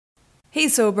Hey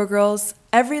Sober Girls!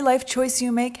 Every life choice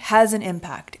you make has an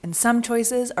impact, and some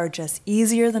choices are just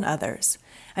easier than others.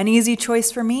 An easy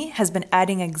choice for me has been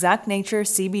adding Exact Nature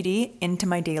CBD into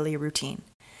my daily routine.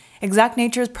 Exact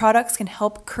Nature's products can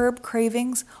help curb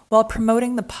cravings while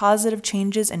promoting the positive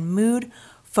changes in mood,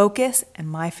 focus, and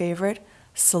my favorite,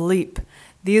 sleep.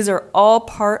 These are all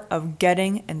part of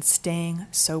getting and staying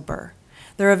sober.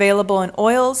 They're available in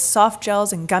oils, soft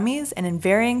gels, and gummies, and in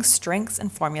varying strengths and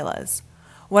formulas.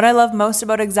 What I love most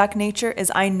about Exact Nature is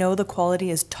I know the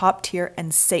quality is top tier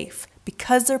and safe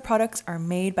because their products are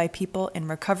made by people in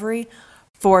recovery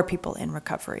for people in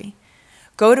recovery.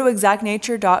 Go to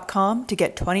exactnature.com to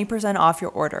get 20% off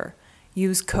your order.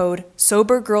 Use code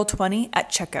SOBERGIRL20 at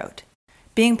checkout.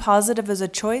 Being positive is a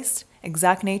choice.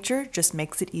 Exact Nature just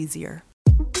makes it easier.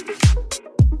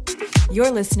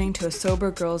 You're listening to a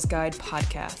Sober Girls Guide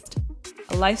podcast,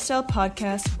 a lifestyle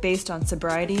podcast based on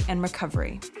sobriety and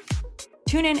recovery.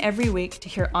 Tune in every week to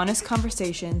hear honest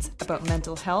conversations about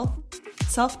mental health,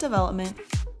 self-development,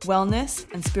 wellness,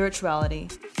 and spirituality,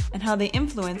 and how they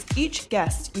influence each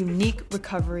guest's unique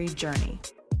recovery journey.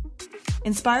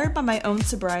 Inspired by my own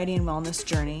sobriety and wellness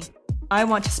journey, I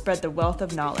want to spread the wealth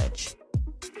of knowledge.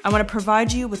 I want to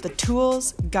provide you with the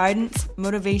tools, guidance,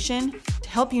 motivation to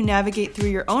help you navigate through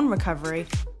your own recovery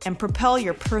and propel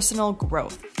your personal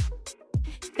growth.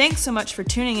 Thanks so much for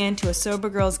tuning in to a Sober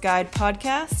Girls Guide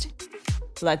podcast.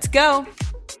 Let's go!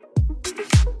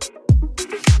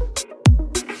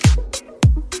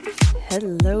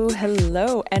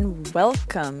 Hello, and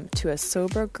welcome to a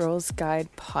Sober Girls Guide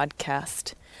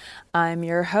podcast. I'm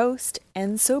your host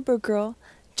and sober girl,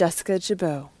 Jessica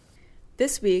Jabot.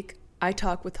 This week, I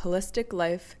talk with holistic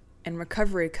life and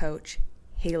recovery coach,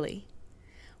 Hayley.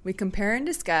 We compare and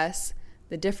discuss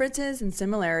the differences and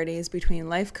similarities between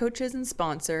life coaches and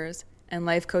sponsors and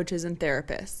life coaches and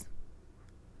therapists.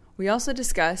 We also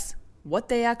discuss what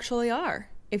they actually are.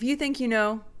 If you think you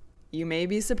know, you may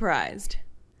be surprised.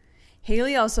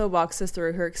 Hayley also walks us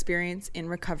through her experience in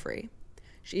recovery.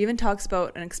 She even talks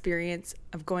about an experience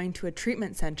of going to a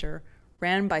treatment center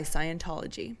ran by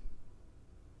Scientology.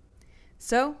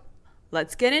 So,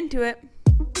 let's get into it.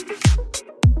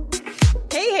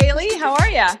 Hey Hayley, how are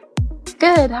ya?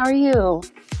 Good, how are you?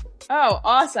 Oh,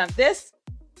 awesome. This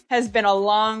has been a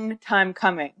long time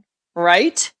coming,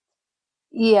 right?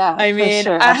 Yeah, I mean,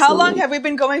 for sure, how long absolutely. have we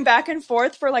been going back and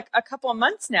forth for like a couple of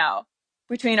months now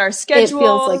between our It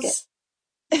feels like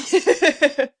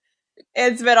schedules?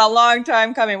 It's been a long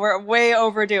time coming. We're way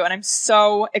overdue, and I'm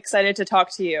so excited to talk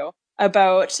to you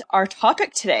about our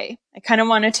topic today. I kind of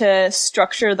wanted to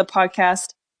structure the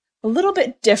podcast a little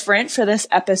bit different for this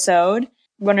episode.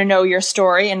 We want to know your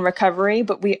story in recovery,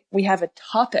 but we have a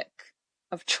topic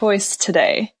of choice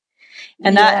today,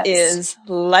 and that is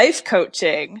life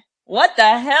coaching. What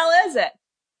the hell is it?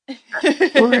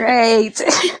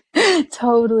 Great.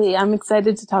 Totally. I'm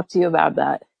excited to talk to you about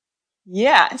that.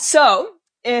 Yeah. So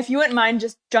if you wouldn't mind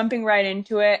just jumping right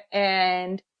into it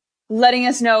and letting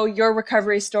us know your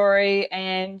recovery story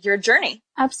and your journey.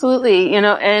 Absolutely.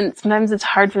 And sometimes it's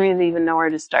hard for me to even know where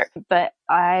to start, but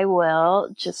I will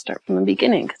just start from the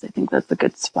beginning because I think that's a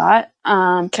good spot.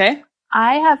 Okay.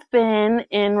 I have been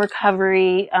in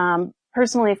recovery,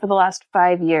 personally for the last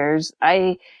 5 years.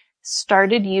 I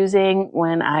started using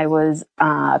when I was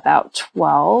about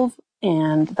 12,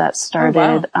 and that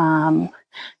started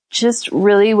just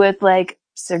really with like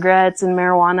cigarettes and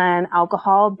marijuana and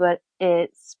alcohol, but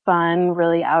it spun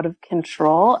really out of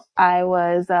control. I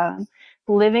was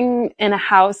living in a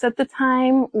house at the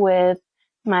time with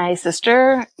my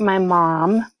sister, my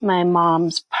mom, my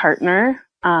mom's partner,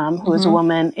 who was a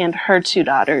woman, and her 2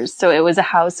 daughters. So it was a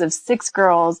house of 6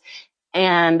 girls,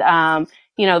 and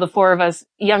the 4 of us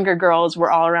younger girls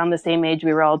were all around the same age.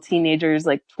 We were all teenagers,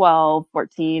 like 12,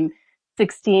 14,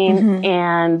 16.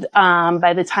 And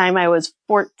by the time I was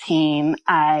 14,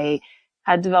 I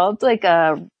had developed like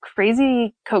a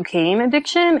crazy cocaine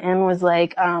addiction, and was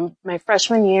like my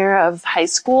freshman year of high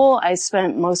school, I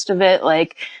spent most of it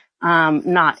like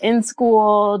not in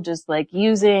school, just like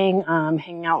using,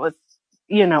 hanging out with,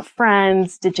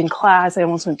 friends, ditching class. I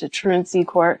almost went to truancy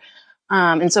court.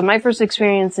 And so my first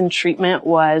experience in treatment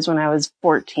was when I was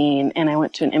 14, and I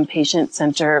went to an inpatient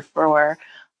center for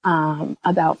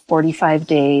about 45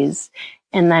 days.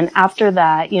 And then after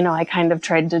that, I kind of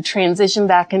tried to transition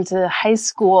back into high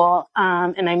school,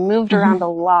 and I moved around a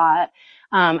lot.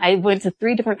 I went to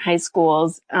 3 different high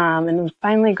schools, and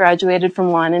finally graduated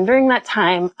from one. And during that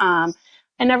time, I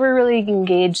never really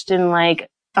engaged in like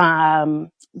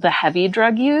the heavy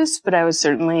drug use, but I was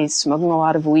certainly smoking a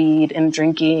lot of weed and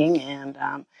drinking and,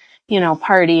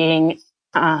 partying.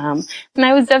 And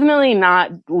I was definitely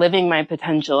not living my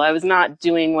potential. I was not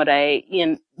doing what I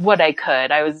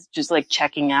could. I was just like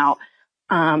checking out,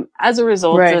 as a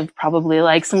result Right. of probably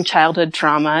like some childhood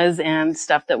traumas and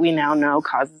stuff that we now know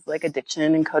causes like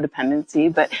addiction and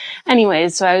codependency. But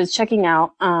anyways, so I was checking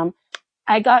out.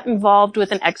 I got involved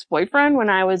with an ex-boyfriend when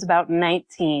I was about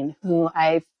 19, who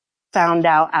I found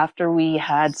out after we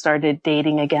had started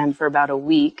dating again for about a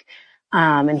week.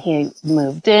 And he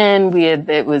moved in.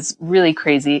 It was really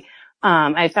crazy.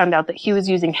 I found out that he was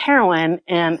using heroin,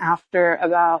 and after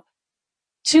about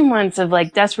 2 months of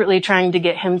like desperately trying to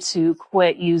get him to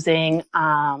quit using,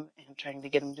 and trying to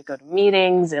get him to go to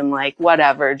meetings and like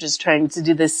whatever, just trying to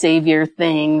do the savior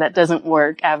thing that doesn't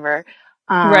work ever.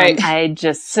 Right. I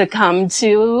just succumbed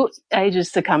to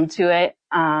it.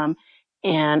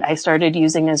 And I started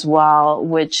using as well,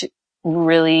 which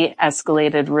really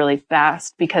escalated really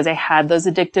fast because I had those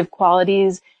addictive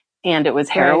qualities and it was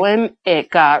Right. heroin.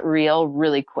 It got real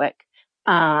really quick.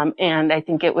 And I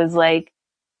think it was like,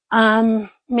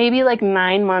 maybe like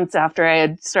 9 months after I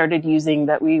had started using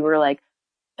that we were like,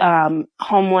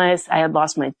 homeless. I had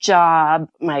lost my job.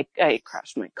 I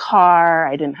crashed my car.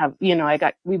 I didn't have, we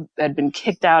had been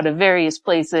kicked out of various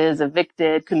places,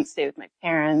 evicted, couldn't stay with my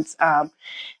parents.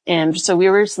 And so we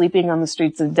were sleeping on the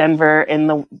streets of Denver in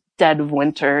the dead of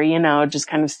winter, just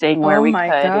kind of staying where Oh we my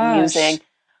could and gosh. using.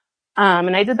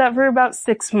 And I did that for about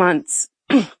 6 months.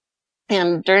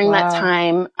 And during that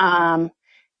Wow. time,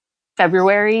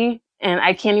 February, and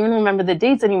I can't even remember the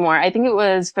dates anymore. I think it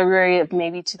was February of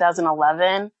maybe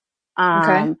 2011.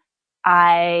 Okay.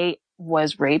 I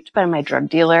was raped by my drug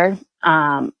dealer.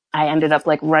 I ended up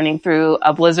like running through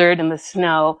a blizzard in the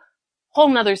snow. Whole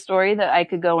nother story that I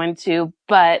could go into,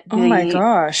 but Oh my the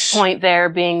gosh. point there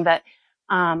being that,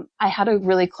 I had a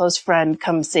really close friend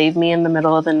come save me in the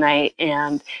middle of the night,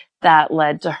 and that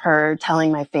led to her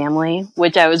telling my family,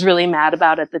 which I was really mad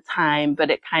about at the time, but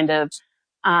it kind of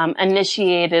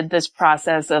initiated this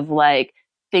process of like,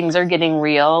 things are getting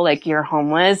real, like you're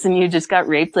homeless and you just got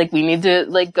raped, like we need to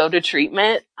like go to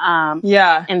treatment.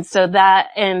 Yeah. And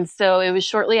so it was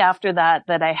shortly after that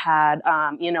I had,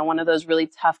 one of those really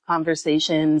tough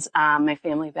conversations. My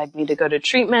family begged me to go to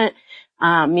treatment.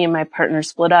 Me and my partner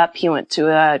split up. He went to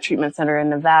a treatment center in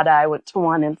Nevada. I went to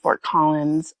one in Fort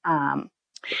Collins.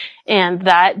 And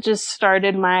that just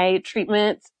started my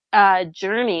treatment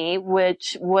journey,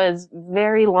 which was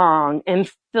very long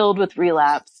and filled with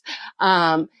relapse.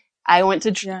 I went to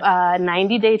a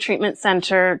 90-day treatment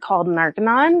center called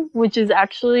Narconon, which is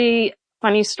actually,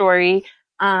 funny story,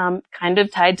 kind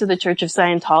of tied to the Church of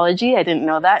Scientology. I didn't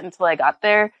know that until I got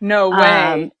there. No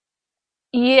way.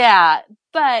 Yeah,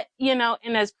 but,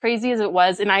 and as crazy as it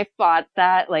was, and I fought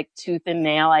that like tooth and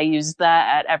nail, I used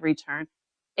that at every turn.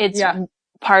 It's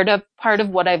part of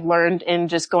what I've learned in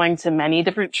just going to many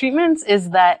different treatments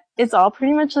is that it's all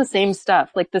pretty much the same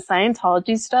stuff. Like the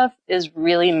Scientology stuff is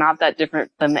really not that different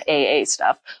than the AA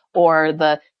stuff or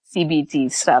the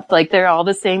CBT stuff. Like they're all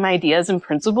the same ideas and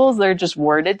principles. They're just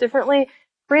worded differently.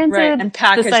 Granted, and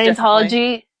packaged the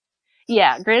Scientology,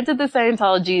 differently. granted the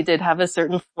Scientology did have a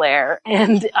certain flair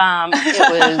and, it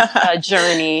was a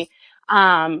journey.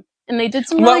 And they did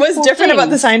some really What was cool different about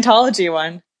the things. Scientology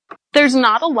one? There's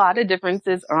not a lot of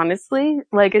differences, honestly.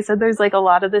 Like I said, there's like a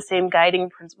lot of the same guiding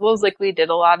principles. Like we did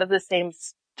a lot of the same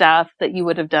stuff that you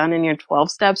would have done in your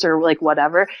 12 steps or like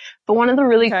whatever. But one of the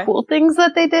really cool things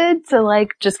that they did to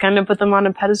like just kind of put them on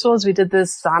a pedestal is we did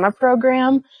this sauna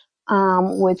program,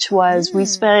 which was we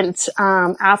spent,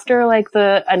 after like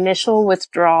the initial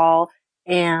withdrawal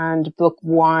and book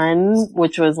 1,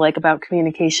 which was like about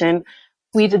communication,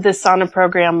 we did this sauna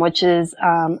program, which is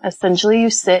essentially you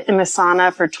sit in the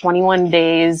sauna for 21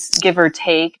 days, give or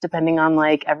take, depending on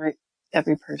like every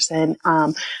person,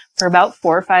 for about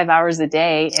 4 or 5 hours a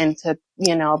day, and took,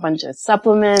 a bunch of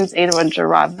supplements, ate a bunch of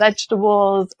raw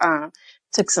vegetables,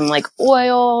 took some like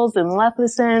oils and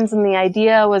lecithins, and the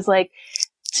idea was like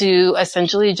to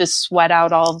essentially just sweat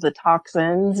out all of the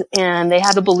toxins. And they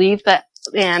had a belief that,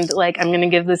 and like I'm going to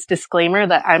give this disclaimer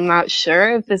that I'm not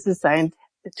sure if this is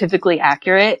scientifically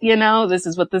accurate, this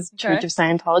is what this Church of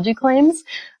Scientology claims,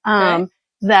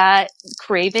 that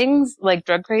cravings, like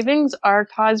drug cravings, are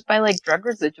caused by like drug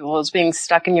residuals being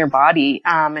stuck in your body,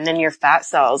 and in your fat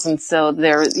cells. And so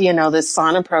there, this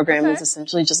sauna program is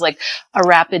essentially just like a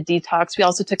rapid detox. We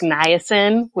also took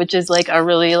niacin, which is like a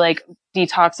really like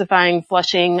detoxifying,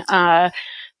 flushing,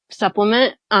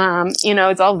 supplement.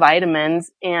 It's all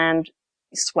vitamins, and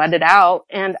sweat it out.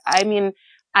 And I mean,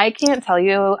 I can't tell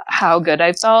you how good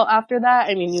I felt after that.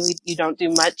 I mean, you don't do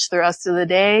much the rest of the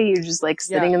day. You're just like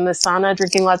sitting in the sauna,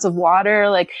 drinking lots of water,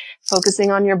 like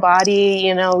focusing on your body.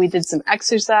 You know, we did some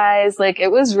exercise. Like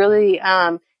it was really,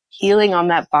 healing on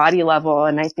that body level.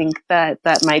 And I think that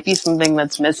that might be something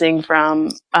that's missing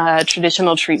from,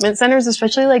 traditional treatment centers,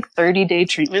 especially like 30-day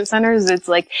treatment centers. It's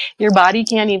like your body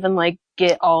can't even like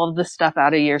get all of the stuff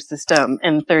out of your system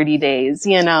in 30 days,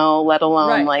 you know, let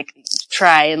alone like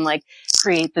try and like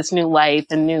create this new life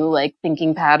and new like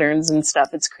thinking patterns and stuff.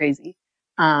 It's crazy.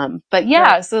 But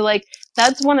yeah, so like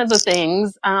that's one of the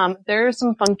things. There are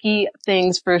some funky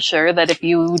things for sure that if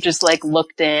you just like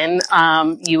looked in,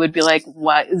 you would be like,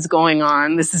 what is going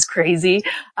on? This is crazy.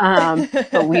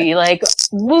 But we like,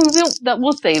 we'll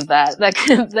save that.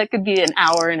 That could be an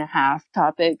hour and a half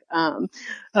topic,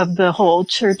 of the whole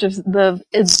church of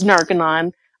it's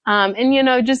Narconon. And you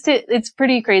know, it's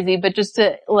pretty crazy, but just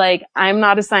to like, I'm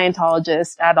not a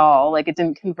Scientologist at all. Like it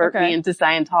didn't convert me into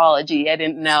Scientology. I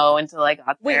didn't know until I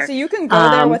got there. Wait, so you can go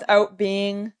there without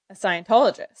being a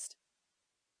Scientologist?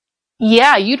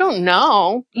 Yeah, you don't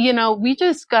know. You know, we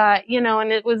just got, you know,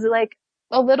 and it was like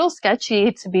a little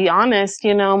sketchy, to be honest.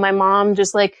 You know, my mom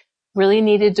just like really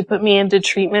needed to put me into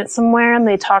treatment somewhere, and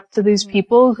they talked to these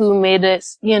people who made it,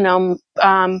 you know,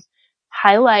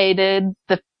 highlighted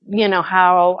the, you know,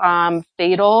 how,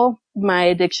 fatal my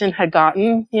addiction had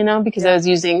gotten, you know, because I was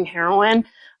using heroin,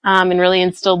 and really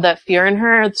instilled that fear in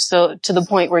her. So to the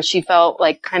point where she felt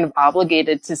like kind of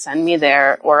obligated to send me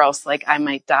there or else like I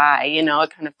might die, you know, it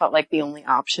kind of felt like the only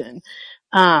option.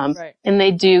 And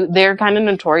they're kind of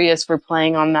notorious for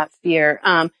playing on that fear.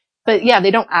 But yeah,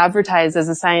 they don't advertise as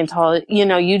a Scientologist, you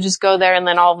know, you just go there and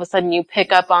then all of a sudden you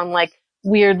pick up on like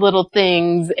weird little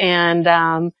things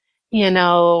and, you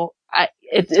know,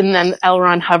 and then L.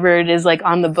 Ron Hubbard is like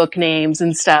on the book names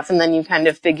and stuff, and then you kind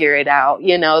of figure it out.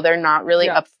 You know, they're not really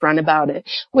upfront about it.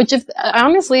 Which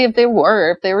honestly, if they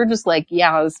were just like,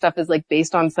 yeah, this stuff is like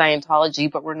based on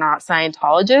Scientology, but we're not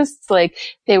Scientologists, like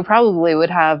they probably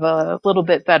would have a little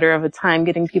bit better of a time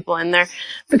getting people in there.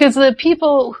 Because the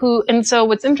people and so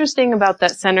what's interesting about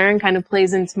that center and kind of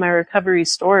plays into my recovery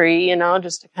story, you know,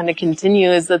 just to kind of continue,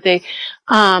 is that they,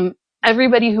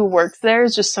 everybody who works there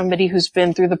is just somebody who's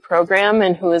been through the program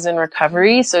and who is in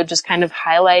recovery. So just kind of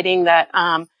highlighting that,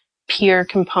 peer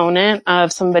component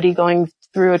of somebody going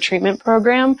through a treatment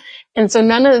program. And so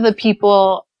none of the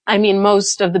people, I mean,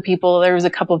 most of the people, there was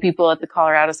a couple of people at the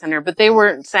Colorado Center, but they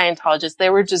weren't Scientologists. They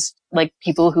were just like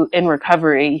people who in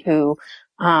recovery who,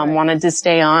 wanted to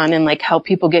stay on and like help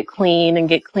people get clean and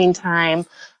get clean time.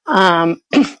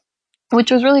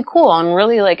 Which was really cool and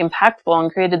really like impactful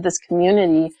and created this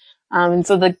community. And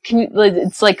so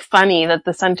it's like funny that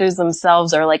the centers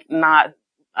themselves are like not,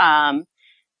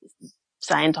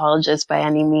 Scientologists by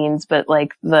any means, but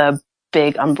like the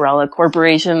big umbrella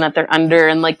corporation that they're under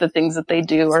and like the things that they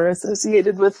do are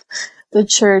associated with the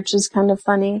church is kind of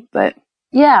funny, but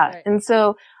yeah. And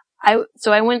so I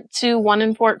went to one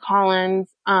in Fort Collins,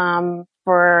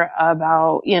 for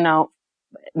about,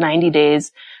 90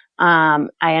 days. I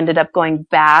ended up going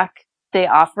back.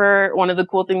 One of the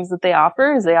cool things that they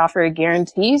offer is they offer a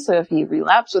guarantee. So if you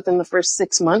relapse within the first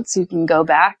 6 months, you can go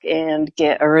back and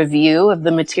get a review of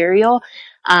the material,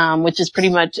 which is pretty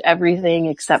much everything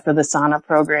except for the sauna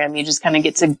program. You just kind of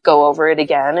get to go over it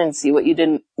again and see what you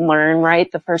didn't learn right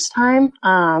the first time.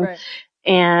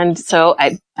 And so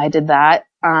I did that,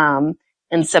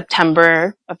 in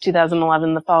September of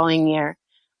 2011, the following year.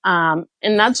 And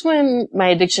that's when my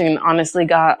addiction honestly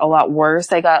got a lot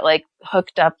worse. I got like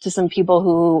hooked up to some people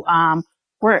who,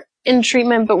 were in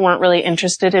treatment, but weren't really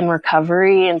interested in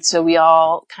recovery. And so we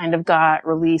all kind of got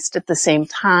released at the same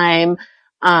time,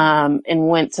 and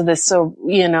went to this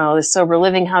sober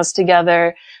living house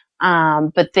together.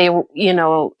 But they,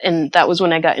 and that was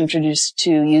when I got introduced to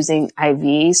using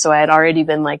IV. So I had already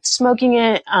been like smoking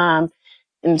it,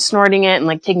 and snorting it and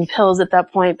like taking pills at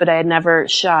that point, but I had never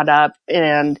shot up,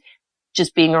 and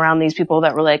just being around these people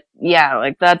that were like, yeah,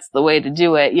 like that's the way to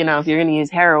do it. If you're going to use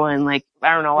heroin, like,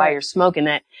 I don't know why you're smoking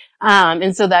it.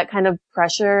 And so that kind of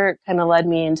pressure kind of led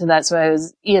me into that. So I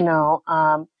was,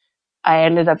 I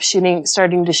ended up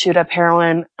starting to shoot up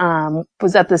heroin,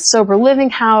 was at this sober living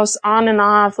house on and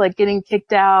off, like getting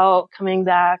kicked out, coming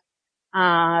back,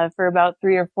 for about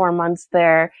 3 or 4 months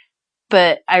there.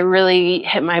 But I really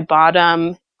hit my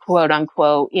bottom, quote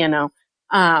unquote,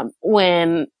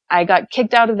 when I got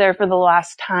kicked out of there for the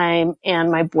last time, and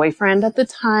my boyfriend at the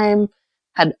time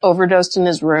had overdosed in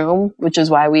his room, which is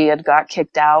why we had got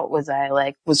kicked out.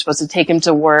 I was supposed to take him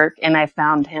to work, and I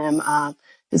found him,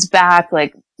 his back,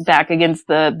 like back against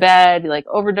the bed, like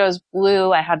overdose,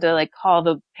 blue. I had to like call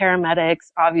the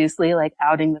paramedics, obviously like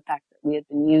outing the fact that we had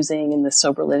been using in the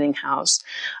sober living house.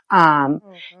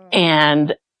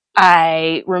 And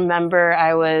I remember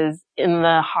I was in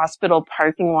the hospital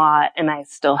parking lot and I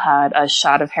still had a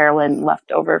shot of heroin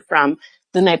left over from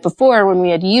the night before when we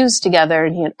had used together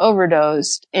and he had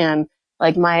overdosed. And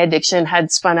like my addiction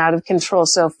had spun out of control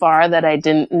so far that I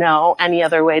didn't know any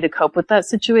other way to cope with that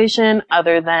situation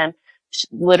other than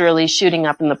literally shooting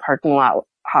up in the parking lot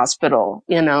hospital,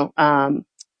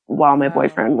 while my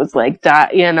boyfriend was like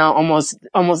that, almost,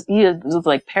 he was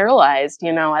like paralyzed,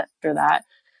 after that,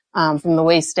 from the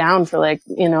waist down for like,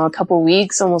 a couple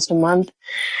weeks, almost a month.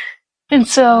 And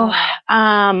so,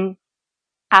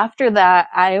 after that,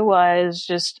 I was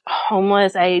just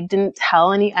homeless. I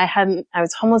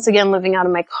was homeless again, living out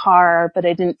of my car, but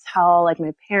I didn't tell like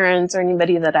my parents or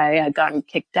anybody that I had gotten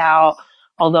kicked out,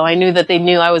 although I knew that they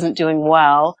knew I wasn't doing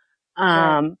well.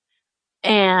 And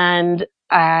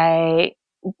I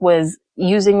was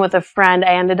using with a friend.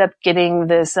 I ended up getting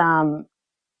this,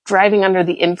 driving under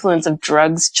the influence of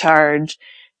drugs charge.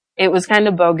 It was kind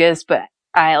of bogus, but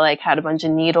I like had a bunch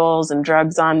of needles and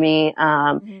drugs on me.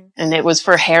 And it was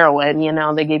for heroin,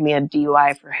 they gave me a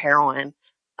DUI for heroin.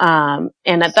 And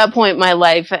at that point, my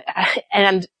life,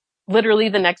 and literally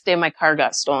the next day my car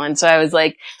got stolen. So I was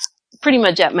like pretty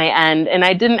much at my end and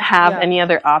I didn't have any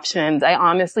other options. I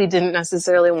honestly didn't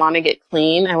necessarily want to get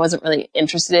clean. I wasn't really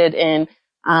interested in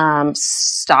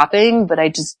stopping, but I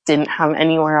just didn't have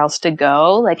anywhere else to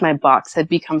go. Like my box had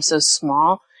become so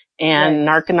small. And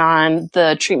Narconon,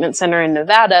 the treatment center in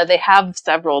Nevada, they have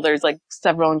several. There's like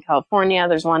several in California.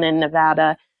 There's one in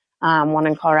Nevada, one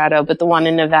in Colorado. But the one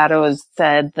in Nevada was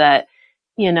said that,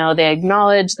 they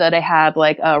acknowledged that I had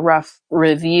like a rough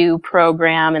review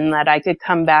program and that I could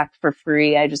come back for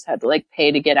free. I just had to like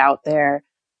pay to get out there.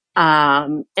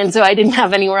 And so I didn't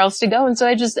have anywhere else to go. And so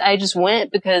I just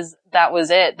went because that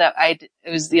was it, it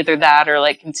was either that or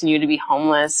like continue to be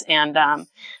homeless. And,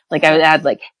 like I had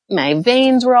like my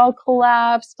veins were all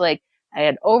collapsed. Like I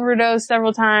had overdosed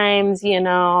several times,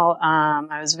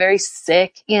 I was very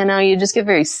sick, you just get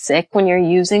very sick when you're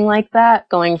using like that,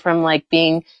 going from like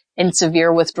being in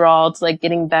severe withdrawal to like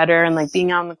getting better and like being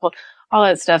out in the cold, all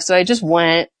that stuff. So I just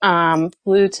went,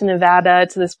 flew to Nevada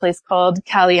to this place called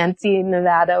Caliente,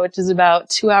 Nevada, which is about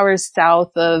 2 hours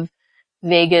south of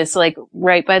Vegas, like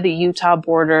right by the Utah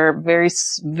border, very,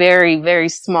 very, very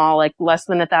small, like less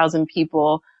than 1,000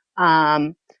 people,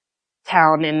 town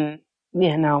in,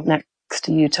 next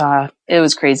to Utah. It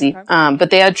was crazy. But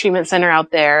they had a treatment center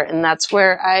out there and that's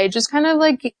where I just kind of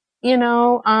like,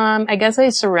 I guess I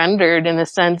surrendered in a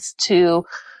sense to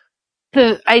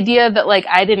the idea that like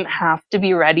I didn't have to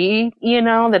be ready,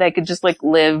 that I could just like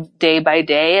live day by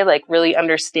day, like really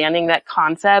understanding that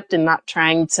concept and not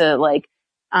trying to like,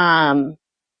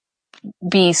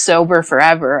 be sober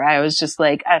forever. I was just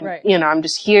like, I'm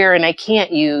just here and I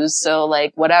can't use. So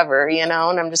like, whatever, and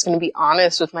I'm just going to be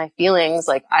honest with my feelings.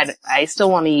 Like I still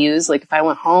want to use, like if I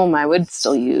went home, I would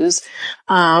still use,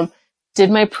 did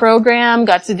my program,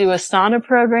 got to do a sauna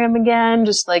program again,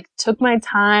 just like took my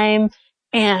time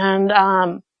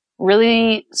and,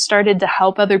 really started to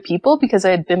help other people because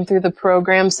I had been through the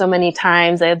program so many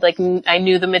times. I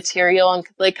knew the material and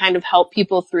could like kind of help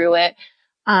people through it.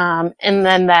 And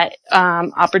then that,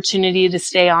 opportunity to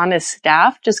stay on as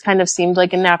staff just kind of seemed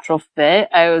like a natural fit.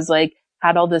 I was like,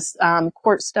 had all this,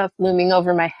 court stuff looming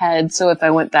over my head. So if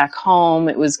I went back home,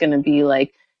 it was going to be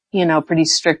like, pretty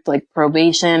strict, like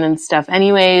probation and stuff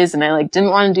anyways. And I like didn't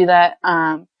want to do that.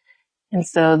 And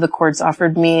so the courts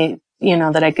offered me,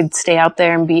 that I could stay out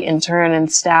there and be intern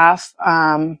and staff,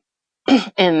 and,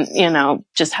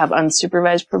 just have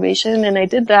unsupervised probation. And I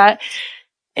did that.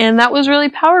 And that was really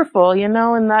powerful,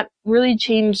 and that really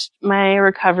changed my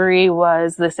recovery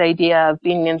was this idea of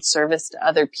being in service to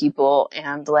other people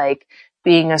and like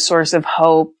being a source of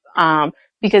hope.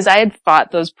 Because I had fought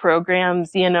those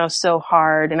programs, so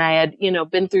hard and I had,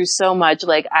 been through so much.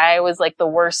 Like I was like the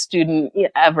worst student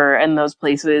ever in those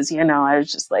places. I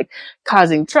was just like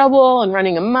causing trouble and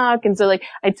running amok. And so like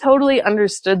I totally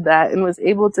understood that and was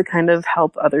able to kind of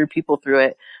help other people through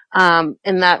it. And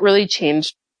that really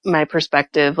changed my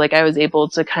perspective. Like I was able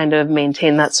to kind of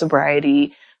maintain that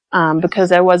sobriety,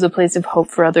 because I was a place of hope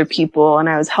for other people and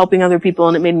I was helping other people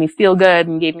and it made me feel good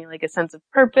and gave me like a sense of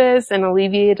purpose and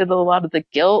alleviated a lot of the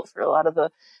guilt for a lot of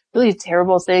the really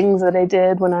terrible things that I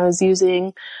did when I was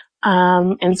using.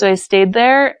 And so I stayed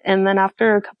there. And then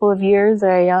after a couple of years,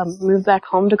 I moved back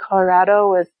home to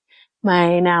Colorado with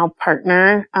my now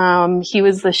partner. He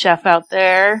was the chef out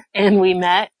there and we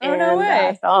met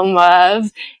and fell in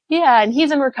love. Yeah. And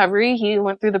he's in recovery. He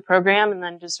went through the program and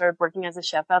then just started working as a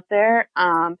chef out there.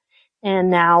 And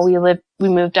now we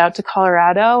moved out to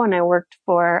Colorado and I worked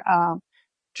for,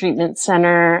 treatment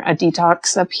center, a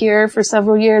detox up here for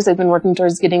several years. I've been working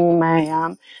towards getting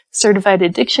my, certified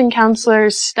addiction counselor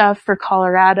stuff for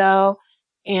Colorado.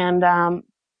 And,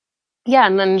 yeah,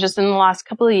 and then just in the last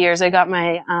couple of years, I got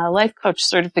my life coach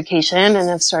certification and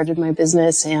have started my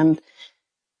business. And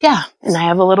yeah, and I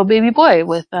have a little baby boy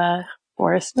with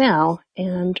Forrest now,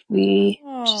 and we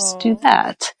just do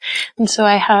that. And so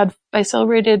I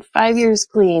celebrated 5 years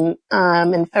clean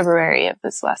in February of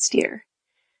this last year.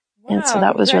 Wow, and so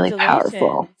that was really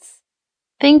powerful.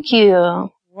 Thank you.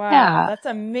 Wow, yeah. That's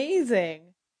amazing.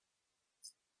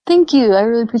 Thank you. I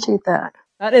really appreciate that.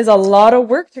 That is a lot of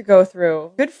work to go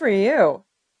through. Good for you.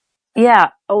 Yeah,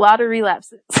 a lot of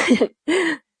relapses. But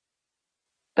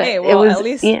hey, well, at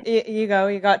least you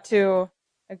got to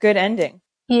a good ending.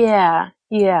 Yeah,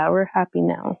 we're happy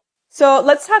now. So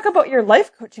let's talk about your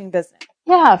life coaching business.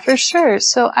 Yeah, for sure.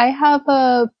 So I have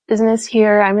a business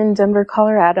here. I'm in Denver,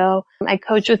 Colorado. I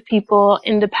coach with people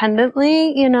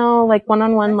independently, like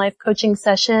one-on-one life coaching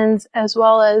sessions, as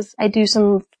well as I do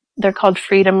they're called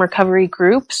freedom recovery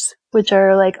groups, which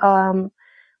are like, I'm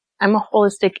a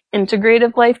holistic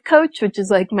integrative life coach, which is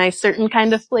like my certain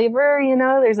kind of flavor.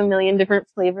 There's a million different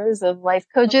flavors of life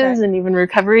coaches and even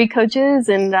recovery coaches.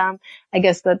 And, I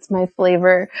guess that's my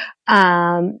flavor.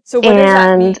 So what does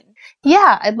that mean?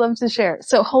 Yeah, I'd love to share.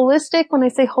 So holistic, when I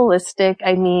say holistic,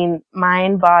 I mean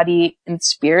mind, body, and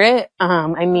spirit.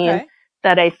 I mean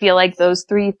that I feel like those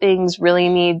three things really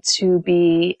need to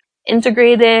be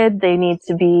integrated. They need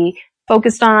to be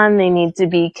focused on. They need to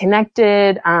be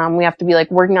connected. We have to be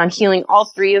like working on healing all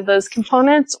three of those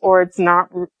components, or it's not,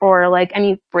 or like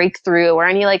any breakthrough or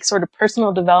any like sort of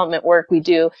personal development work we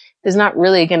do is not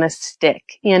really going to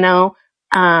stick,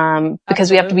 because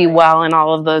we have to be well in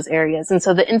all of those areas. And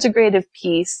so the integrative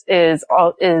piece is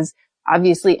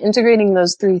obviously integrating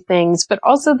those three things, but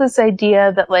also this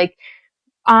idea that like,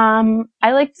 I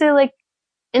like to like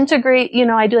integrate,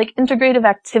 I do like integrative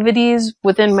activities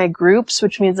within my groups,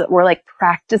 which means that we're like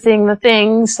practicing the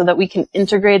things so that we can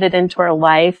integrate it into our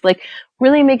life. Like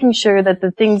really making sure that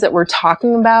the things that we're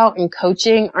talking about and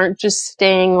coaching aren't just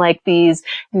staying like these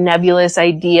nebulous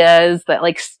ideas that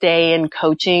like stay in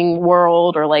coaching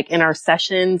world or like in our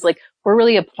sessions. Like we're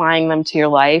really applying them to your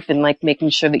life and like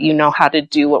making sure that you know how to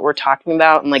do what we're talking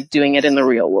about and like doing it in the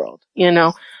real world,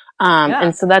 And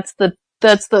so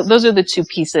those are the two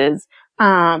pieces.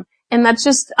 And that's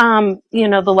just,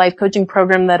 the life coaching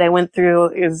program that I went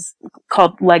through is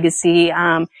called Legacy.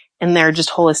 And they're just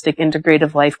holistic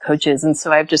integrative life coaches. And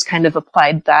so I've just kind of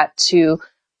applied that to,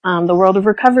 the world of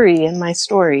recovery and my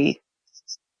story.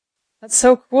 That's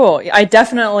so cool. I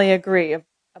definitely agree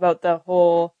about the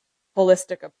whole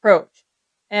holistic approach.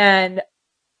 And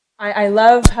I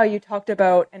love how you talked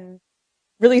about and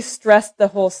really stressed the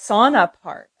whole sauna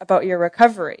part about your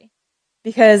recovery.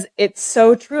 Because it's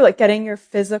so true, like getting your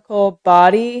physical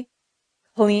body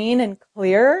clean and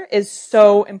clear is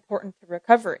so important to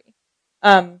recovery.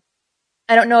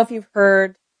 I don't know if you've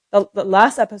heard the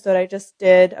last episode I just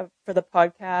did for the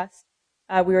podcast.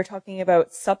 We were talking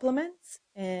about supplements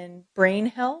and brain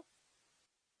health.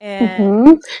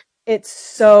 And it's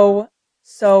so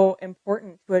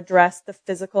important to address the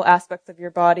physical aspects of your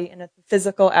body and the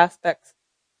physical aspects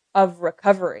of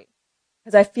recovery.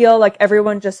 Because I feel like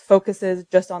everyone just focuses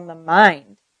just on the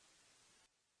mind.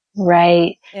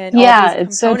 Right. And yeah,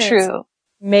 it's so true.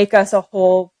 Make us a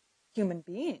whole human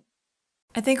being.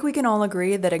 I think we can all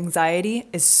agree that anxiety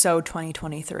is so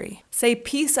 2023. Say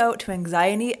peace out to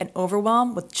anxiety and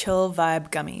overwhelm with Chill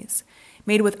Vibe gummies.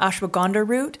 Made with ashwagandha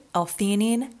root,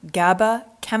 L-theanine, GABA,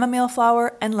 chamomile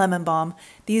flower, and lemon balm,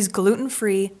 these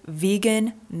gluten-free,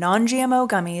 vegan, non-GMO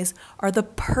gummies are the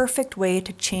perfect way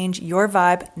to change your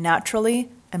vibe naturally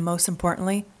and, most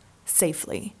importantly,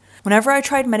 safely. Whenever I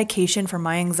tried medication for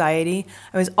my anxiety,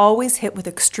 I was always hit with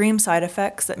extreme side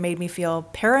effects that made me feel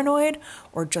paranoid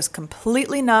or just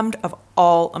completely numbed of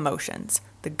all emotions,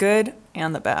 the good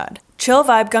and the bad. Chill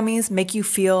Vibe gummies make you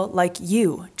feel like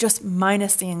you, just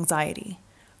minus the anxiety.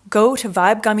 Go to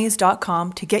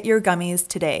vibegummies.com to get your gummies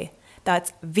today.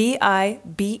 That's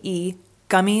VIBE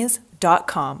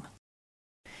gummies.com.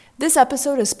 This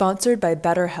episode is sponsored by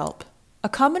BetterHelp. A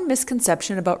common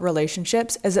misconception about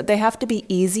relationships is that they have to be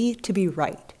easy to be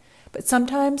right. But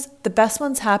sometimes the best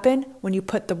ones happen when you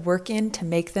put the work in to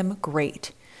make them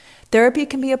great. Therapy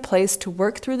can be a place to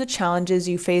work through the challenges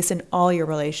you face in all your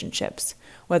relationships,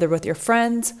 whether with your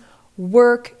friends,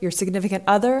 work, your significant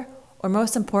other, or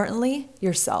most importantly,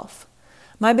 yourself.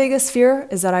 My biggest fear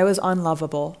is that I was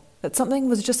unlovable, that something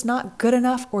was just not good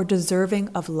enough or deserving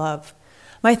of love.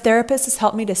 My therapist has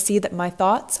helped me to see that my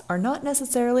thoughts are not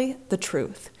necessarily the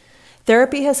truth.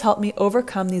 Therapy has helped me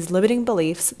overcome these limiting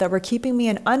beliefs that were keeping me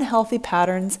in unhealthy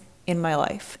patterns in my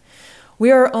life.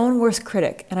 We are our own worst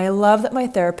critic, and I love that my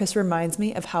therapist reminds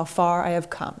me of how far I have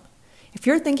come. If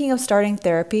you're thinking of starting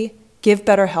therapy, give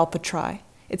BetterHelp a try.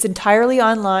 It's entirely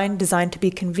online, designed to be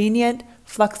convenient,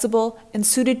 flexible, and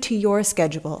suited to your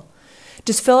schedule.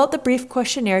 Just fill out the brief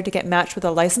questionnaire to get matched with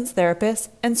a licensed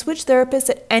therapist and switch therapists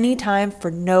at any time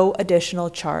for no additional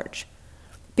charge.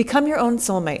 Become your own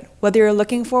soulmate, whether you're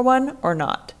looking for one or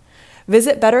not.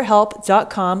 Visit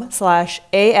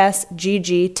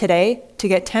betterhelp.com/ASGG today to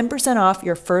get 10% off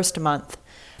your first month.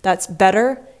 That's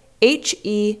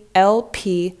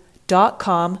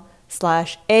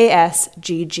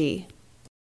betterhelp.com/ASGG.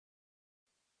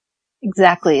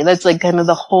 Exactly. That's like kind of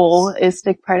the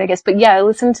holistic part, I guess. But yeah, I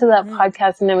listened to that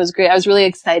podcast and it was great. I was really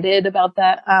excited about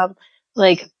that.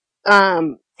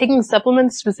 Taking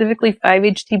supplements, specifically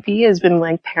 5-HTP, has been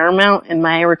like paramount in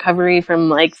my recovery from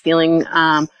like feeling,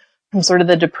 from sort of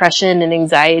the depression and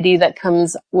anxiety that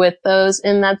comes with those.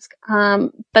 And that's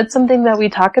something that we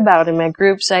talk about in my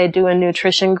groups. I do a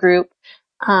nutrition group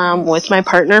with my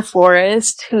partner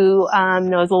Forrest, who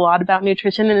knows a lot about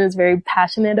nutrition and is very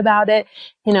passionate about it.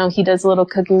 You know, he does a little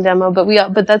cooking demo,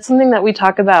 but that's something that we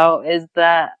talk about, is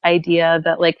the idea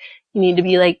that like you need to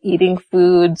be like eating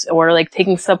foods or like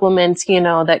taking supplements, you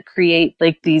know, that create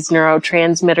like these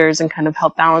neurotransmitters and kind of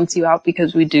help balance you out,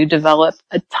 because we do develop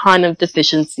a ton of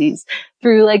deficiencies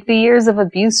through like the years of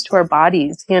abuse to our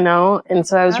bodies, you know? And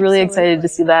so I was really excited to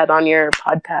see that on your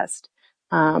podcast.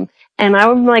 And I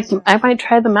would like, I might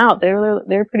try them out.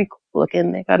 They're pretty cool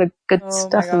looking. They got a good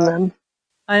stuff in them.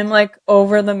 I'm like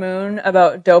over the moon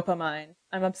about dopamine.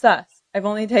 I'm obsessed. I've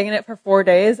only taken it for 4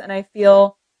 days and I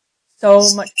feel so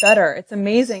much better. It's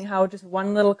amazing how just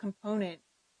one little component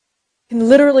can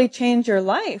literally change your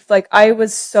life. Like I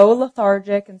was so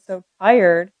lethargic and so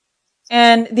tired.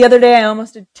 And the other day I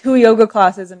almost did 2 yoga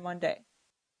classes in one day.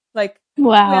 Like,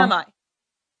 wow. Who am I?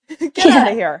 Get out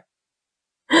of here.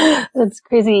 That's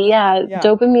crazy. Yeah.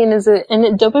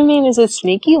 Dopamine is a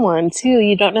sneaky one too.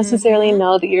 You don't necessarily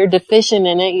know that you're deficient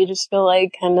in it. You just feel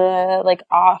like kind of like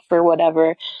off or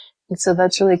whatever. And so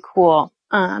that's really cool.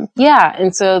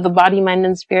 And so the body, mind,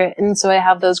 and spirit. And so I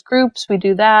have those groups. We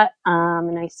do that.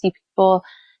 And I see people,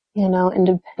 you know,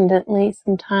 independently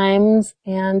sometimes.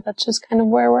 And that's just kind of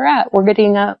where we're at. We're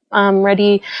getting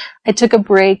ready. I took a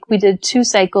break. We did 2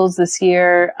 cycles this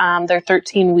year. They're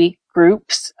 13-week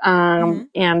groups. And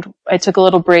I took a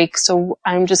little break. So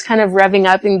I'm just kind of revving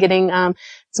up and getting,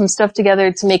 some stuff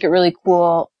together to make it really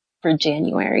cool for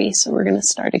January. So we're going to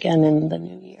start again in the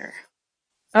new year.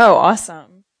 Oh,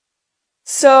 awesome.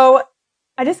 So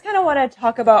I just kind of want to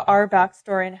talk about our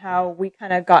backstory and how we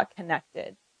kind of got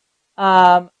connected.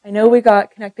 I know we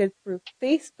got connected through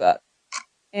Facebook,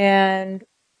 and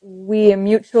we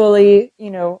mutually, you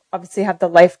know, obviously have the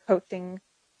life coaching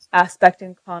aspect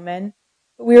in common.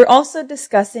 But we were also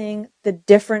discussing the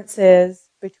differences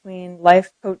between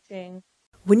life coaching.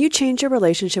 When you change your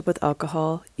relationship with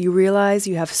alcohol, you realize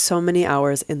you have so many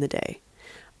hours in the day.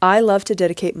 I love to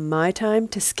dedicate my time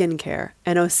to skincare,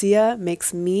 and Osea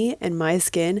makes me and my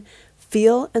skin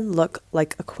feel and look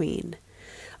like a queen.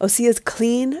 Osea's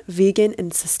clean, vegan,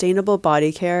 and sustainable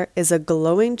body care is a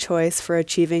glowing choice for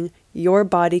achieving your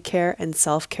body care and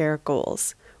self-care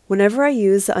goals. Whenever I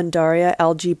use the Undaria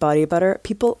algae body butter,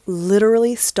 people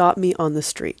literally stop me on the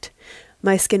street.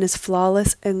 My skin is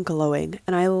flawless and glowing,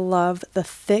 and I love the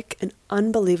thick and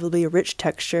unbelievably rich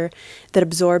texture that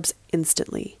absorbs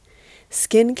instantly.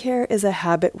 Skincare is a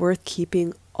habit worth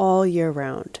keeping all year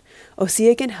round.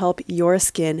 Osea can help your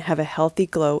skin have a healthy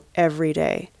glow every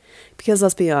day. Because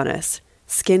let's be honest,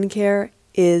 skincare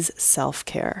is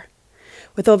self-care.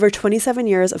 With over 27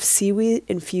 years of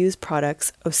seaweed-infused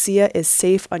products, Osea is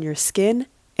safe on your skin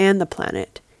and the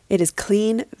planet. It is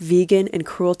clean, vegan, and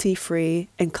cruelty-free,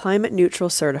 and climate-neutral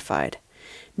certified.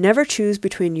 Never choose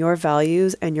between your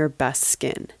values and your best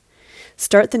skin.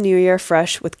 Start the new year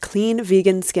fresh with clean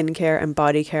vegan skincare and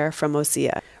body care from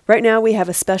Osea. Right now we have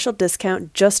a special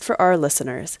discount just for our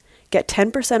listeners. Get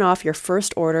 10% off your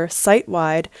first order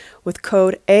site-wide with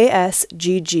code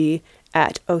ASGG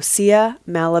at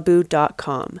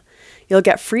oseamalibu.com. You'll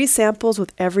get free samples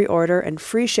with every order and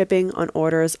free shipping on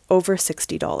orders over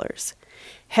 $60.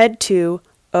 Head to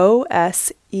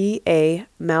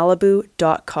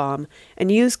oseamalibu.com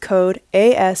and use code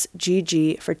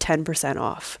ASGG for 10%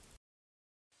 off.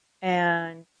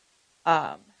 And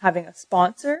having a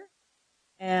sponsor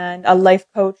and a life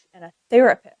coach and a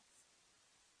therapist.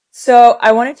 So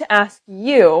I wanted to ask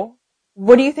you,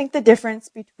 what do you think the difference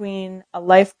between a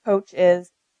life coach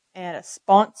is and a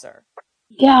sponsor?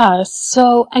 Yeah.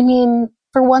 So, I mean,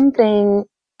 for one thing,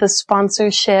 the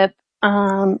sponsorship,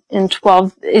 in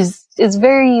 12 is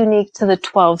very unique to the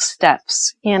 12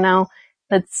 steps, you know,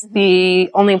 that's the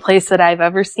only place that I've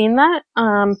ever seen that,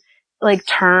 like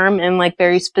term and like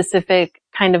very specific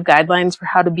kind of guidelines for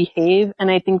how to behave.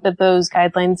 And I think that those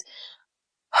guidelines,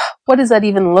 what does that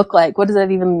even look like? What does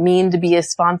that even mean to be a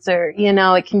sponsor? You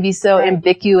know, it can be so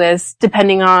ambiguous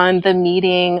depending on the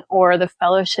meeting or the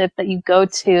fellowship that you go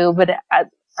to. But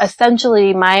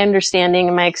essentially, my understanding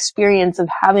and my experience of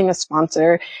having a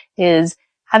sponsor is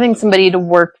having somebody to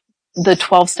work the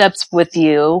 12 steps with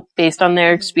you based on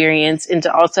their experience, and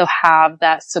to also have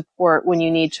that support when you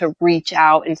need to reach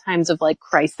out in times of like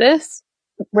crisis,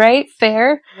 right?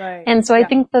 Fair. Right. And so I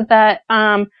think that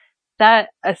that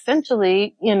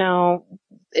essentially, you know,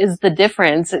 is the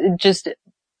difference. Just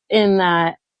in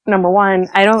that, number one,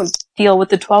 I don't deal with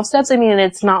the 12 steps. I mean,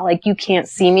 it's not like you can't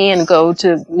see me and go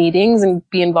to meetings and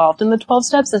be involved in the 12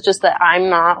 steps. It's just that I'm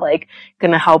not like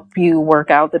going to help you work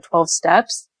out the 12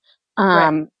 steps.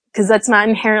 Cause that's not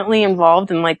inherently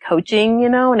involved in like coaching, you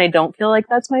know, and I don't feel like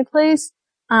that's my place.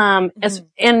 And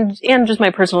just my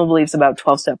personal beliefs about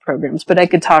 12-step programs, but I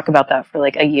could talk about that for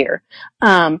like a year.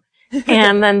 And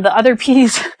then the other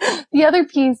piece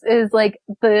is like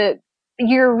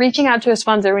you're reaching out to a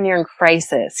sponsor when you're in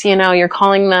crisis, you know, you're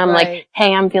calling them like,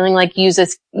 hey, I'm feeling like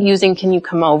using, can you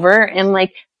come over? And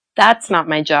like, that's not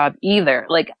my job either.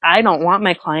 Like, I don't want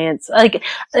my clients, like,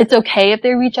 it's okay if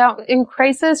they reach out in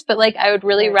crisis, but like, I would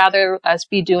really rather us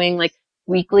be doing like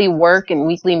weekly work and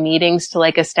weekly meetings to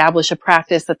like establish a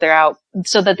practice that they're out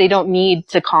so that they don't need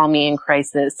to call me in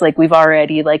crisis. Like, we've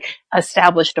already like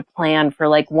established a plan for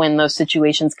like when those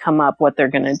situations come up, what they're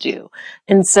going to do.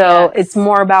 And so it's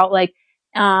more about like,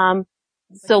 so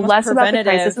less about the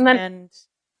crisis and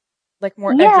like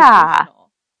more educational.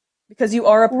 Because you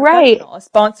are a professional. A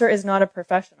sponsor is not a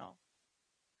professional.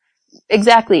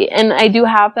 Exactly. And I do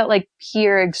have that like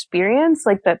peer experience,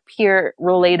 like that peer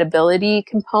relatability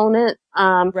component,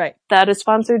 that a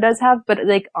sponsor does have. But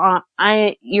like,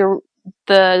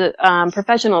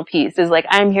 professional piece is like,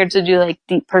 I'm here to do like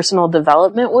deep personal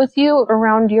development with you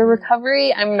around your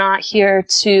recovery. I'm not here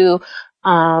to,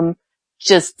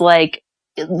 just like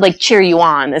cheer you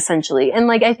on, essentially. And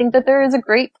like, I think that there is a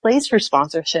great place for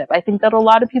sponsorship. I think that a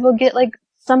lot of people get like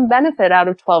some benefit out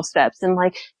of 12 steps and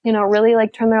like, you know, really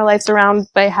like turn their lives around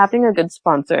by having a good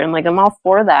sponsor. And like, I'm all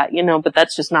for that, you know, but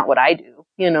that's just not what I do,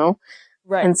 you know?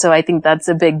 Right. And so I think that's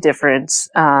a big difference,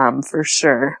 for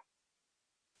sure.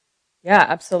 Yeah,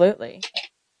 absolutely.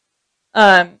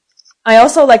 I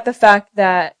also like the fact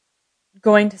that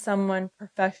going to someone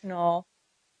professional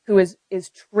who is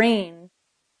trained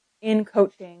in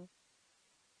coaching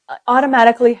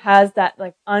automatically has that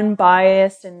like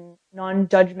unbiased and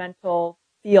non-judgmental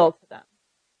feel to them.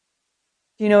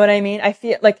 Do you know what I mean? I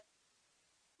feel like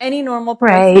any normal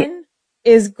person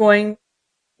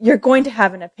you're going to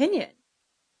have an opinion,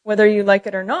 whether you like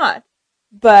it or not.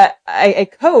 But a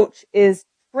coach is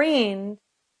trained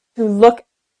to look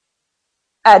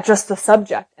at just the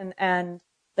subject and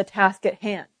the task at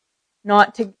hand,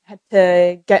 not to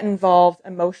get involved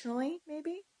emotionally,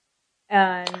 maybe,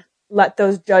 and let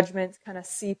those judgments kind of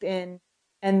seep in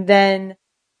and then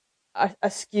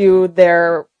askew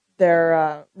their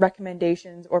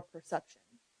recommendations or perception.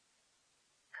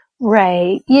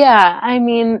 Right. Yeah. I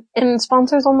mean, and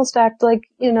sponsors almost act like,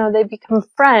 you know, they become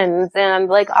friends and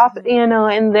like, you know,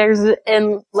 and there's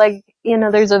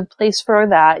a place for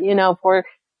that, you know, for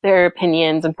their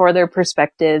opinions and for their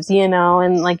perspectives, you know,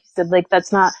 and like you said, like,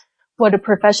 that's not what a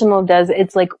professional does.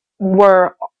 It's like,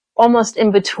 we're almost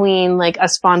in between like a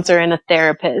sponsor and a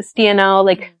therapist, you know,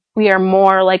 like we are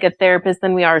more like a therapist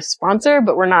than we are a sponsor,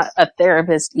 but we're not a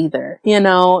therapist either, you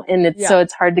know, and so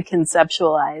it's hard to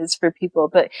conceptualize for people.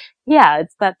 But yeah,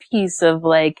 it's that piece of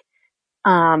like,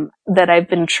 that I've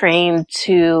been trained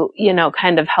to, you know,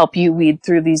 kind of help you weed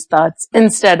through these thoughts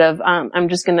instead of, I'm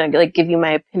just going to like give you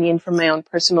my opinion from my own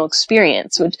personal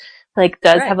experience, which like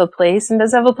does have a place and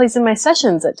does have a place in my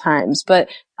sessions at times, but,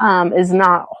 is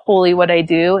not wholly what I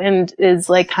do and is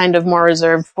like kind of more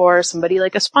reserved for somebody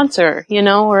like a sponsor, you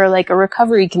know, or like a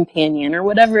recovery companion or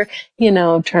whatever, you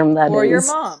know, term that or is. Or your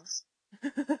mom.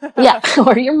 Yeah.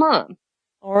 Or your mom.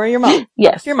 Or your mom.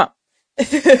 Yes. Your mom.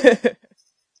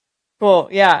 Cool.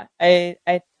 Yeah. I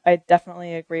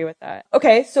definitely agree with that.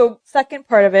 Okay. So second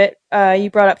part of it, you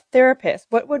brought up therapist.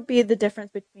 What would be the difference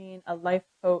between a life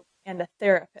coach and a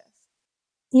therapist?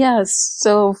 Yes.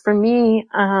 So for me,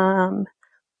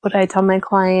 what I tell my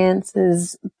clients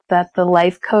is that the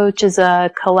life coach is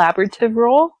a collaborative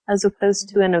role as opposed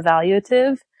to an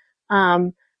evaluative.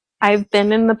 I've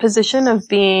been in the position of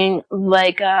being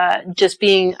like, just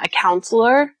being a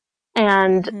counselor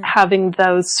and having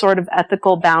those sort of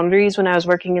ethical boundaries when I was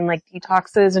working in like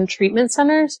detoxes and treatment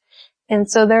centers. And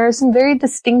so there are some very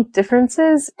distinct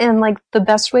differences, and like the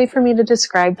best way for me to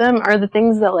describe them are the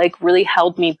things that like really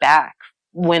held me back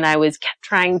when I was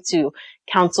trying to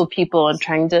counsel people and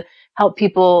trying to help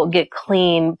people get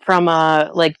clean from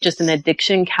a, like just an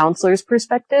addiction counselor's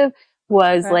perspective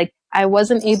was like, I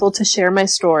wasn't able to share my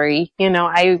story. You know,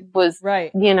 I was,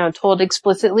 you know, told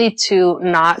explicitly to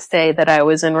not say that I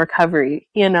was in recovery,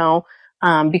 you know,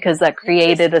 because that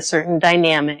created a certain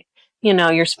dynamic. You know,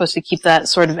 you're supposed to keep that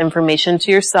sort of information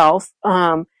to yourself.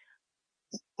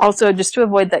 Also just to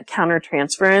avoid that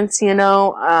countertransference, you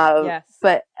know,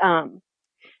 but,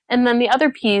 and then the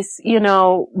other piece, you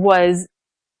know, was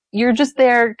you're just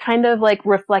there kind of like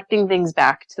reflecting things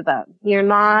back to them. You're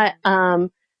not,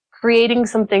 creating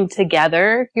something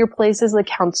together. Your place as a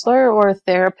counselor or a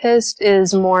therapist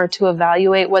is more to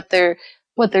evaluate what they're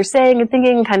saying and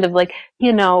thinking, kind of like,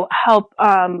 you know, help,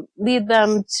 lead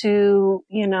them to,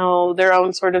 you know, their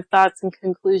own sort of thoughts and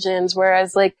conclusions.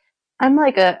 Whereas like, I'm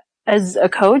like as a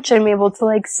coach, I'm able to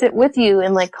like sit with you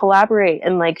and like collaborate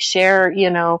and like share, you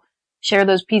know, share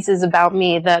those pieces about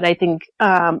me that I think,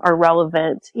 are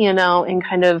relevant, you know, and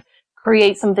kind of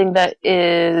create something that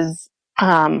is,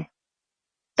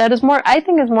 that is more, I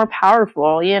think is more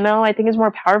powerful, you know, I think it's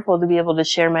more powerful to be able to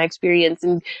share my experience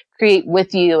and create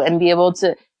with you and be able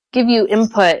to give you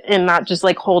input and not just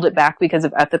like hold it back because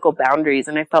of ethical boundaries.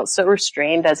 And I felt so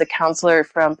restrained as a counselor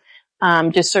from,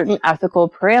 just certain ethical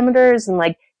parameters and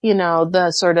like, you know,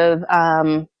 the sort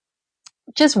of,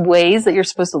 just ways that you're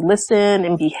supposed to listen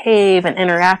and behave and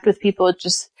interact with people. It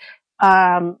just,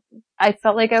 I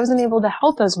felt like I wasn't able to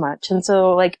help as much. And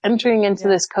so like entering into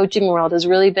this coaching world has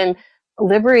really been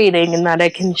liberating in that I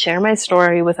can share my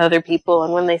story with other people.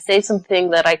 And when they say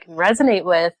something that I can resonate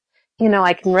with, you know,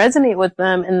 I can resonate with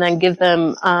them and then give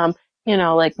them, you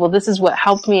know, like, well, this is what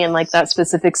helped me in like that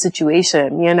specific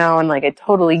situation, you know, and like, I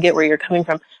totally get where you're coming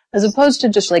from, as opposed to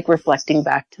just like reflecting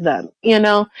back to them, you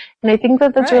know, and I think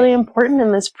that that's really important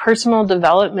in this personal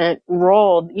development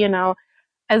role, you know,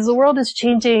 as the world is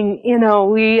changing, you know,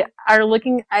 we are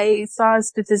looking, I saw a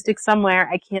statistic somewhere,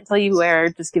 I can't tell you where,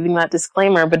 just giving that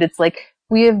disclaimer, but it's like,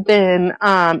 we have been,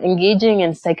 engaging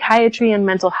in psychiatry and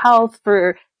mental health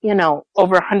for, you know,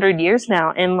 over 100 years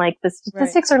now. And like the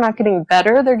statistics are not getting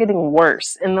better, they're getting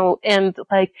worse. And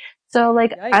like, so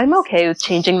like, I'm okay with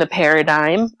changing the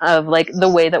paradigm of like the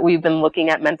way that we've been looking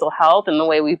at mental health and the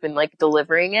way we've been like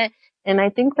delivering it. And I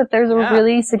think that there's a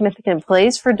really significant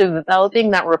place for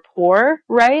developing that rapport,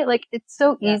 right? Like it's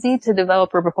so easy to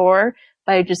develop rapport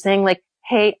by just saying like,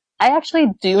 hey, I actually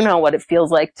do know what it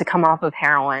feels like to come off of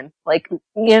heroin. Like,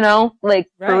 you know, like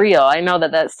for real. I know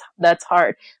that that's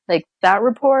hard. Like that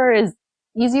rapport is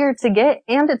easier to get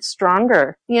and it's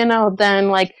stronger, you know, than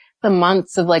like the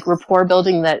months of like rapport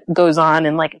building that goes on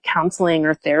in like a counseling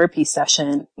or therapy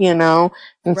session, you know?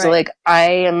 And so like I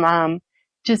am,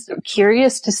 just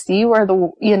curious to see where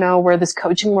where this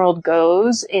coaching world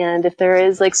goes. And if there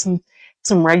is like some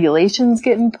regulations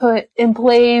getting put in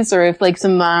place or if like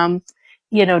some,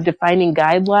 you know, defining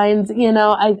guidelines, you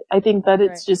know, I think that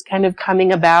it's just kind of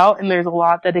coming about and there's a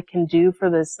lot that it can do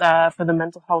for this, for the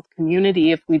mental health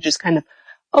community if we just kind of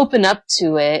open up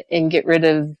to it and get rid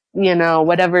of, you know,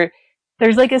 whatever.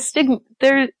 There's like a stigma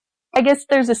I guess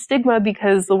there's a stigma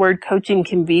because the word coaching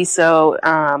can be so,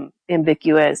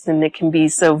 ambiguous and it can be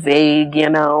so vague, you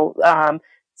know,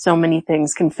 so many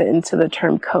things can fit into the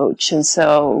term coach. And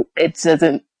so it's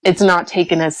not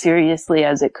taken as seriously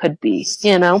as it could be,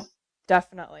 you know?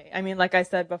 Definitely. I mean, like I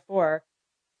said before,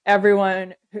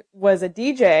 everyone who was a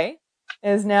DJ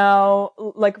is now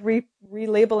like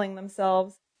relabeling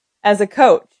themselves as a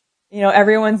coach. You know,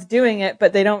 everyone's doing it,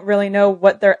 but they don't really know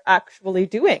what they're actually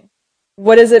doing.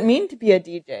 What does it mean to be a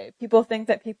DJ? People think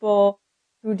that people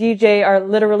who DJ are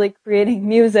literally creating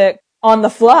music on the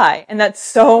fly, and that's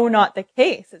so not the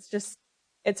case.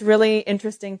 It's really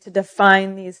interesting to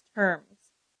define these terms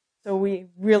so we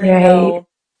really know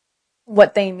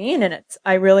what they mean, and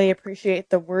I really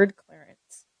appreciate the word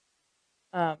clearance.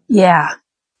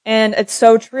 And it's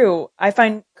so true. I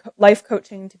find life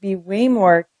coaching to be way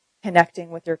more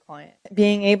connecting with your client,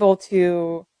 being able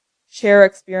to share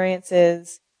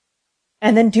experiences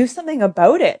and then do something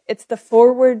about it. It's the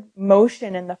forward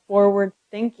motion and the forward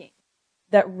thinking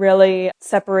that really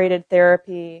separated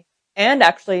therapy and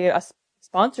actually a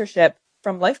sponsorship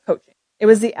from life coaching. It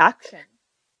was the action.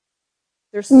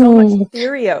 There's so much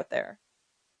theory out there.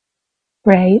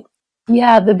 Right.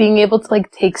 Yeah, the being able to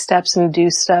like take steps and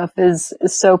do stuff is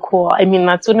so cool. I mean,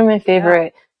 that's one of my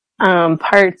favorite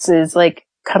parts is like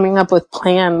coming up with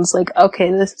plans. Like,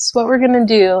 okay, this is what we're gonna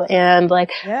do, and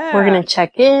like we're gonna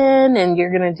check in, and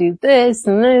you're gonna do this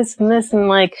and this and this, and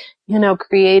like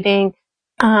creating,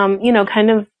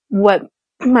 kind of what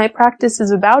my practice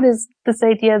is about is this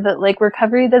idea that like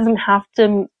recovery doesn't have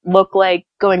to look like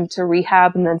going to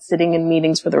rehab and then sitting in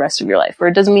meetings for the rest of your life, or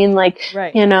it doesn't mean like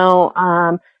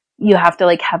you have to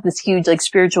like have this huge like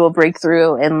spiritual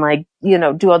breakthrough and like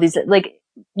do all these like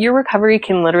your recovery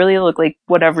can literally look like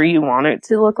whatever you want it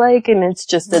to look like, and it's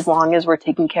just as long as we're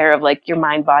taking care of like your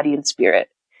mind, body, and spirit.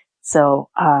 So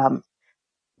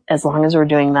as long as we're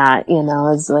doing that,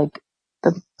 is like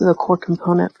the core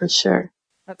component for sure.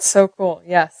 That's so cool.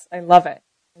 Yes, I love it.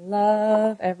 I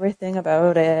love everything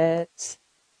about it.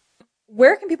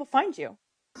 Where can people find you?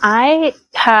 I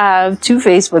have 2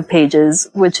 Facebook pages,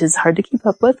 which is hard to keep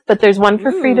up with, but there's one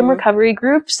for Freedom Recovery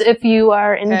Groups if you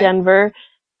are in Denver,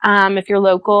 if you're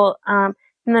local. And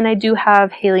then I do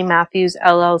have Hayley Matthews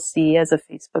LLC as a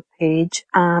Facebook page.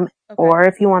 Or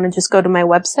if you want to just go to my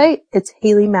website, it's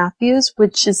Hayley Matthews,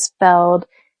 which is spelled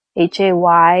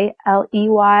HAYLEY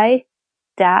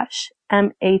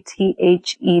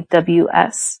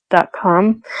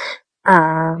MATHEWS.com.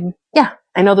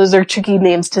 I know those are tricky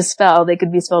names to spell. They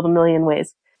could be spelled a million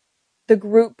ways. The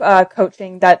group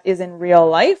coaching, that is in real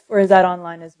life, or is that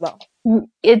online as well?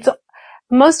 It's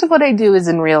most of what I do is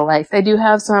in real life. I do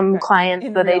have some clients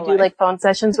that I do like phone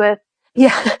sessions with.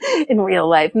 Yeah, in real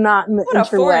life, not in the interwebs.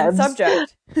 What a foreign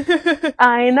subject.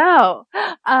 I know.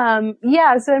 So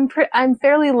I'm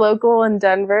fairly local in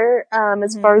Denver.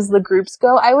 As far as the groups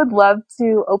go, I would love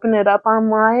to open it up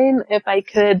online if I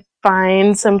could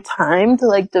find some time to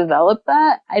like develop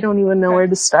that. I don't even know where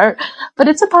to start, but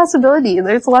it's a possibility.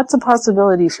 There's lots of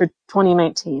possibility for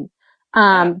 2019.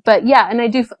 And I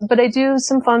do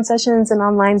some phone sessions and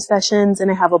online sessions, and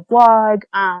I have a blog,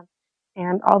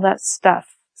 and all that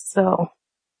stuff. So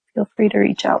feel free to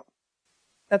reach out.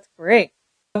 That's great.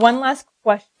 One last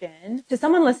question. To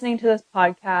someone listening to this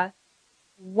podcast,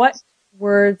 what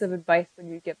words of advice would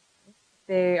you give them? If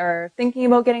they are thinking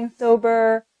about getting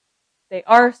sober, they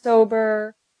are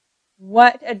sober,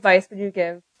 what advice would you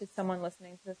give to someone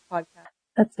listening to this podcast?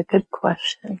 That's a good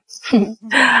question. Kind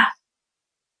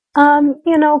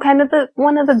of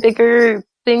one of the bigger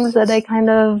things that I kind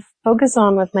of focus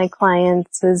on with my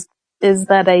clients is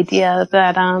that idea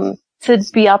that, to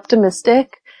be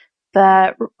optimistic,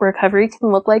 that recovery can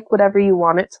look like whatever you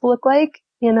want it to look like.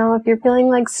 If you're feeling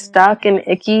like stuck and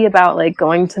icky about like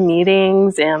going to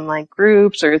meetings and like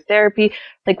groups or therapy,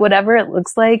 like whatever it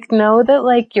looks like, know that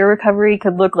like your recovery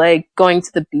could look like going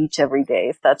to the beach every day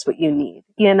if that's what you need,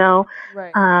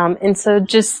 Right. And so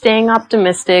just staying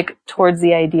optimistic towards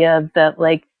the idea that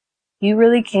like you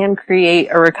really can create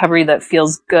a recovery that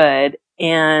feels good,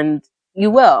 and you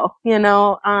will,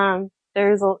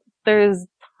 there's a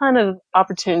ton of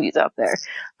opportunities out there.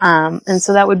 And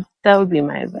so that would be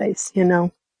my advice,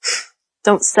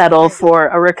 Don't settle for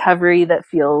a recovery that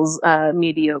feels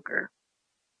mediocre.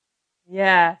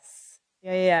 Yes.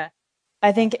 Yeah.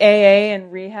 I think AA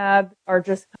and rehab are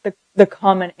just the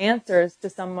common answers to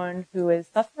someone who is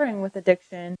suffering with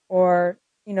addiction or,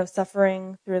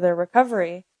 suffering through their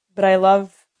recovery. But I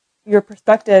love your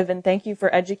perspective, and thank you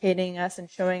for educating us and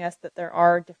showing us that there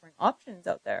are different options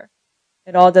out there.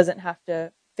 It all doesn't have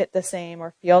to fit the same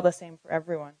or feel the same for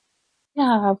everyone.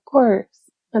 Yeah, of course.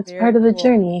 That's part of the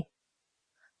journey.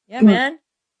 Yeah, man.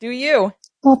 Do you?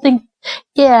 Well, thank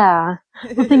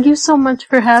you so much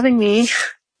for having me.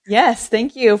 Yes,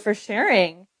 thank you for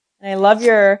sharing. And I love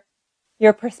your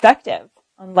perspective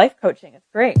on life coaching. It's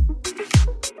great.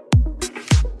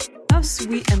 How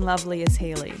sweet and lovely is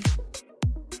Hayley?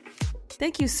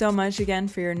 Thank you so much again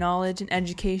for your knowledge and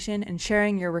education and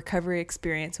sharing your recovery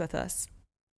experience with us.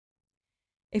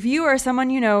 If you or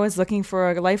someone you know is looking for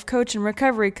a life coach and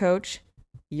recovery coach,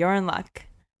 you're in luck.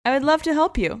 I would love to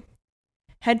help you.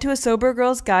 Head to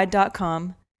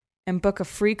asobergirlsguide.com and book a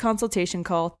free consultation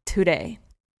call today.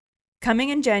 Coming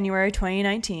in January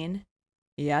 2019,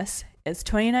 yes, it's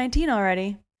 2019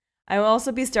 already, I will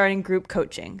also be starting group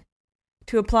coaching.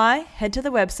 To apply, head to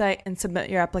the website and submit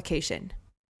your application.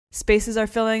 Spaces are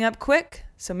filling up quick,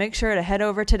 so make sure to head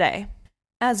over today.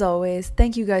 As always,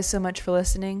 thank you guys so much for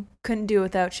listening. Couldn't do it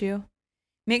without you.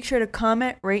 Make sure to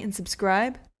comment, rate, and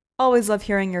subscribe. Always love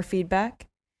hearing your feedback.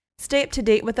 Stay up to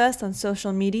date with us on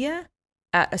social media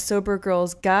at A Sober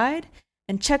Girls Guide,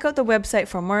 and check out the website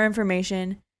for more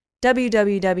information,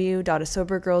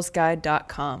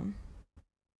 www.asobergirlsguide.com.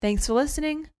 Thanks for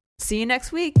listening. See you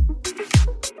next week.